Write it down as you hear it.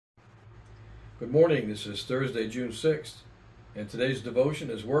Good morning. This is Thursday, June 6th, and today's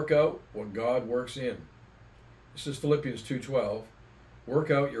devotion is Work Out What God Works In. This is Philippians 2:12. Work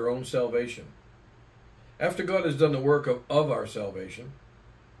out your own salvation. After God has done the work of our salvation,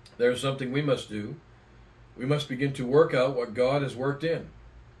 there is something we must do. We must begin to work out what God has worked in,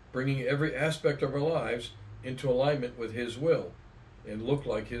 bringing every aspect of our lives into alignment with His will and look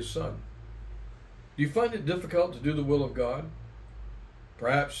like His Son. Do you find it difficult to do the will of God?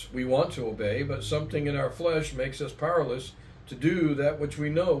 Perhaps we want to obey, but something in our flesh makes us powerless to do that which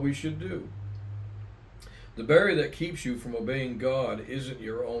we know we should do. The barrier that keeps you from obeying God isn't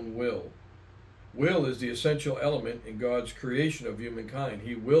your own will. Will is the essential element in God's creation of humankind.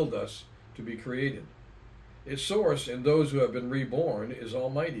 He willed us to be created. Its source in those who have been reborn is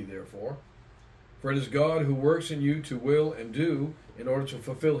almighty, therefore. For it is God who works in you to will and do in order to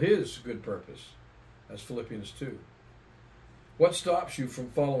fulfill His good purpose. That's Philippians 2. What stops you from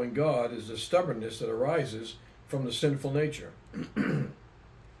following God is the stubbornness that arises from the sinful nature.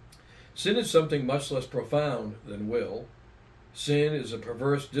 Sin is something much less profound than will. Sin is a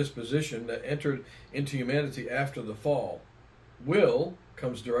perverse disposition that entered into humanity after the fall. Will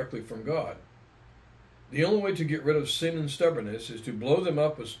comes directly from God. The only way to get rid of sin and stubbornness is to blow them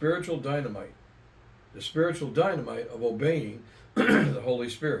up with spiritual dynamite, the spiritual dynamite of obeying the Holy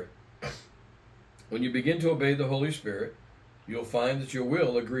Spirit. When you begin to obey the Holy Spirit, you'll find that your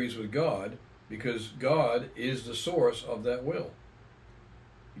will agrees with God because God is the source of that will.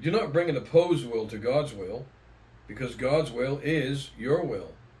 You do not bring an opposed will to God's will because God's will is your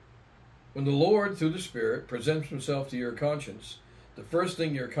will. When the Lord, through the Spirit, presents Himself to your conscience, the first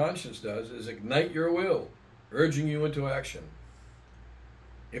thing your conscience does is ignite your will, urging you into action.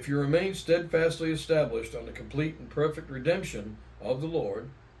 If you remain steadfastly established on the complete and perfect redemption of the Lord,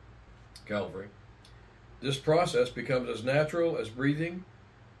 Calvary, this process becomes as natural as breathing,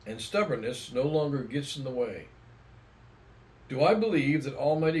 and stubbornness no longer gets in the way. Do I believe that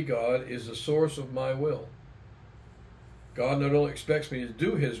Almighty God is the source of my will? God not only expects me to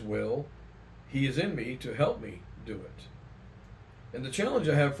do His will, He is in me to help me do it. And the challenge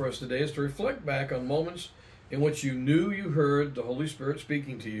I have for us today is to reflect back on moments in which you knew you heard the Holy Spirit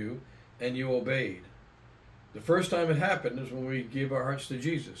speaking to you and you obeyed. The first time it happened is when we gave our hearts to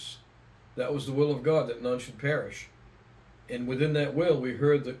Jesus. That was the will of God, that none should perish. And within that will, we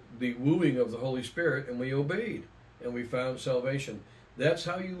heard the wooing of the Holy Spirit, and we obeyed, and we found salvation. That's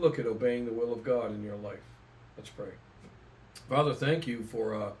how you look at obeying the will of God in your life. Let's pray. Father, thank you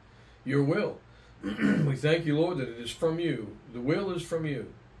for your will. We thank you, Lord, that it is from you. The will is from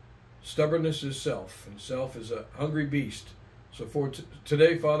you. Stubbornness is self, and self is a hungry beast. So for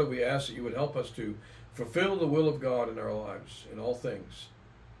today, Father, we ask that you would help us to fulfill the will of God in our lives, in all things.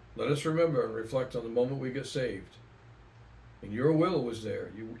 Let us remember and reflect on the moment we get saved. And your will was there.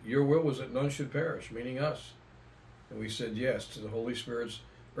 Your will was that none should perish, meaning us. And we said yes to the Holy Spirit's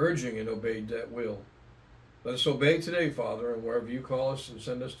urging and obeyed that will. Let us obey today, Father, and wherever you call us and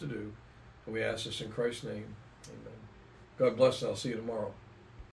send us to do. And we ask this in Christ's name. Amen. God bless, and I'll see you tomorrow.